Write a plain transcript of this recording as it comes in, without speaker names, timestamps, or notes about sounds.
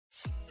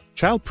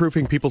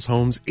Childproofing people's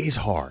homes is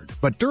hard,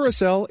 but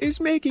Duracell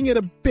is making it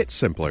a bit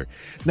simpler.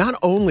 Not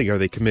only are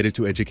they committed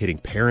to educating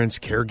parents,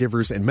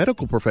 caregivers, and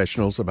medical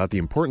professionals about the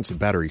importance of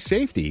battery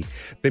safety,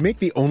 they make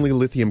the only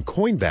lithium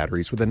coin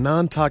batteries with a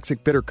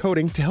non-toxic bitter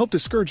coating to help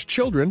discourage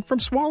children from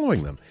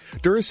swallowing them.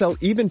 Duracell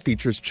even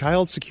features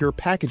child-secure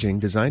packaging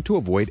designed to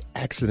avoid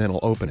accidental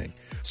opening.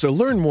 So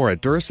learn more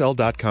at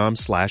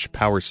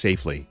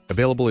Duracell.com/powersafely.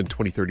 Available in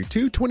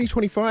 2032,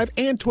 2025,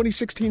 and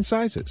 2016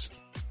 sizes.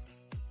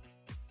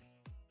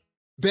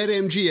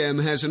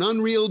 BetMGM has an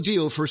unreal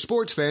deal for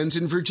sports fans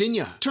in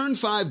Virginia. Turn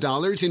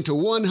 $5 into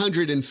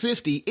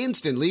 $150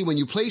 instantly when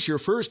you place your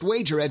first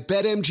wager at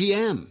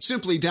BetMGM.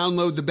 Simply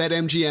download the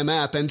BetMGM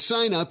app and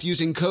sign up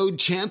using code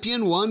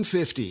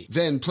CHAMPION150.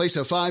 Then place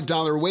a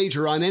 $5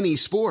 wager on any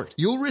sport.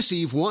 You'll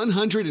receive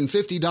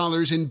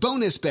 $150 in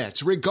bonus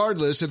bets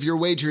regardless of your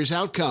wager's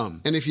outcome.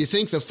 And if you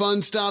think the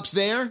fun stops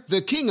there, the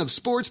King of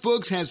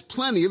Sportsbooks has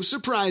plenty of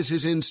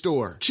surprises in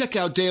store. Check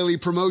out daily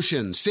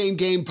promotions,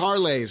 same-game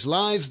parlays,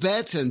 live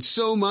bets, and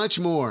so much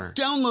more.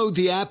 Download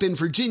the app in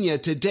Virginia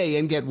today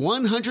and get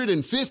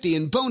 $150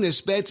 in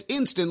bonus bets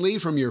instantly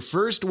from your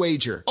first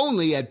wager.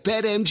 Only at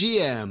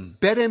BetMGM.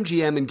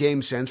 BetMGM and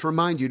GameSense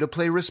remind you to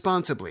play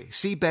responsibly.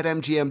 See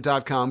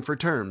BetMGM.com for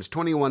terms.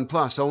 21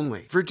 plus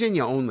only.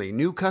 Virginia only.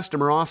 New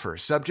customer offer.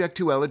 Subject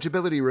to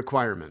eligibility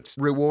requirements.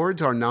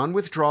 Rewards are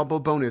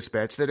non-withdrawable bonus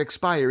bets that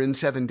expire in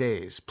 7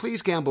 days.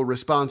 Please gamble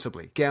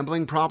responsibly.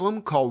 Gambling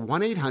problem? Call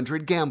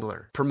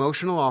 1-800-GAMBLER.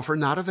 Promotional offer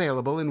not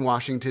available in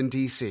Washington,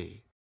 D.C.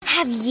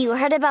 Have you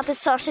heard about the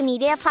social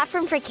media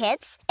platform for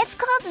kids? It's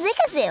called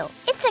Zigazoo.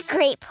 It's a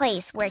great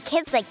place where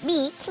kids like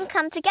me can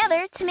come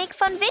together to make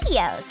fun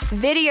videos.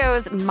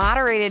 Videos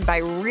moderated by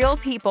real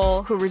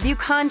people who review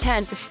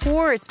content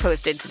before it's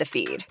posted to the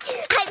feed.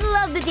 I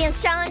love the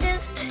dance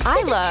challenges.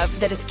 I love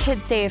that it's Kid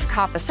Safe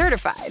COPPA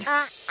certified.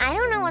 I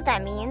don't know what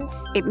that means.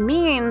 It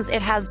means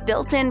it has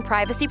built-in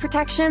privacy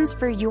protections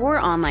for your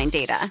online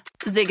data.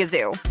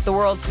 Zigazoo, the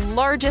world's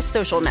largest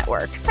social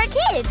network. For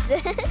kids.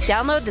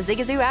 Download the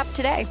Zigazoo app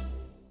today.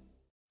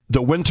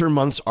 The winter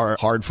months are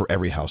hard for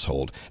every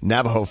household.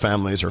 Navajo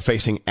families are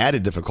facing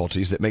added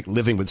difficulties that make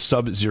living with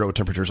sub-zero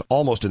temperatures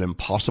almost an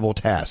impossible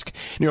task.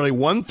 Nearly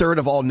 1/3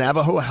 of all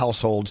Navajo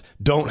households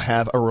don't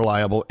have a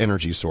reliable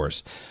energy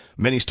source.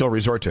 Many still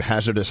resort to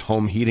hazardous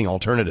home heating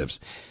alternatives.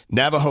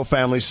 Navajo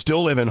families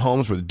still live in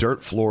homes with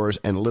dirt floors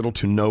and little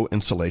to no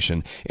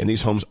insulation, and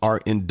these homes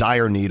are in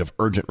dire need of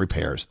urgent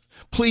repairs.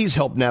 Please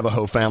help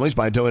Navajo families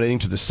by donating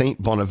to the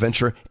St.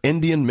 Bonaventure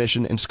Indian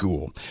Mission and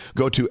School.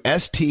 Go to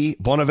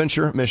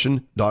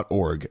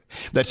stbonaventuremission.org.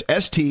 That's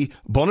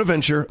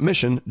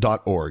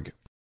stbonaventuremission.org.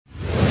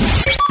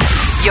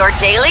 Your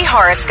daily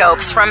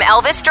horoscopes from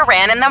Elvis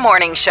Duran in the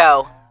Morning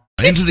Show.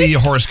 Into the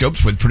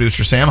horoscopes with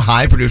producer Sam.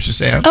 Hi, producer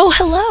Sam. Oh,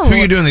 hello. Who are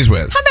you doing these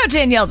with? How about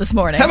Danielle this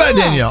morning? How about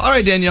Danielle? All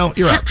right, Danielle,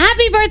 you're up.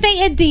 Happy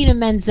birthday, Adina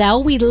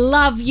Menzel. We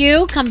love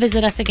you. Come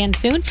visit us again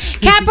soon.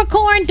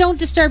 Capricorn, don't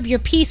disturb your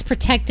peace.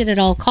 Protected at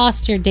all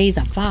costs. Your day's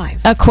a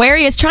 5.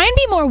 Aquarius, try and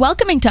be more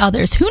welcoming to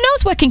others. Who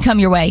knows what can come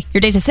your way? Your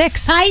day's a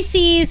 6.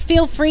 Pisces,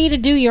 feel free to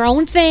do your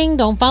own thing.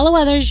 Don't follow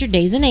others. Your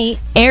day's an 8.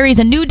 Aries,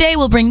 a new day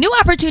will bring new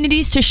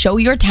opportunities to show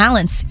your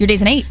talents. Your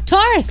day's an 8.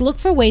 Taurus, look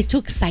for ways to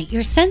excite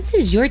your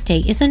senses. Your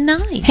day is a 9.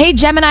 Hey,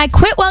 Gemini,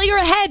 quit while you're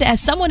ahead, as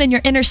someone in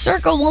your inner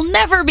circle will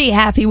never be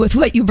happy with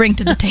what you bring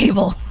to the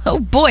table. Oh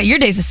boy, your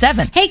day's a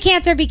 7. Hey,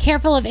 Cancer, be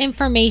careful of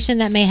information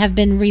that may have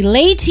been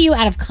relayed to you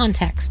out of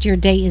context. Your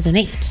day is an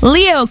 8.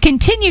 Leo,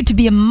 continue to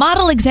be a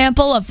model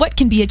example of what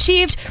can be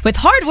achieved with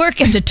hard work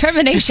and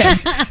determination.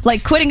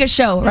 Like quitting a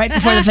show right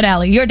before the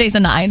finale. Your day's a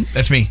 9.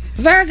 That's me.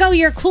 Virgo,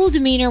 your cool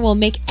demeanor will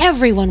make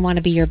everyone want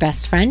to be your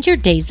best friend. Your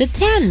day's a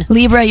 10.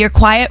 Libra, your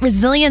quiet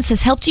resilience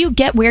has helped you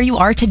get where you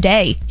are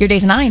today. Your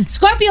day's a 9.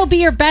 Scorpio, be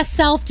your best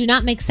self. Do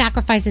not make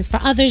sacrifices for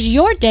others.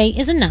 Your day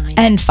is a 9.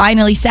 And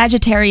finally,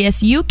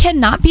 Sagittarius, you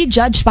cannot be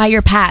judged by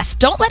your past.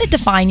 Don't let it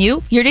define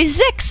you. Your day's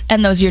 6.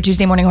 And those are your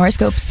Tuesday morning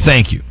horoscopes.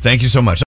 Thank you. Thank you so much.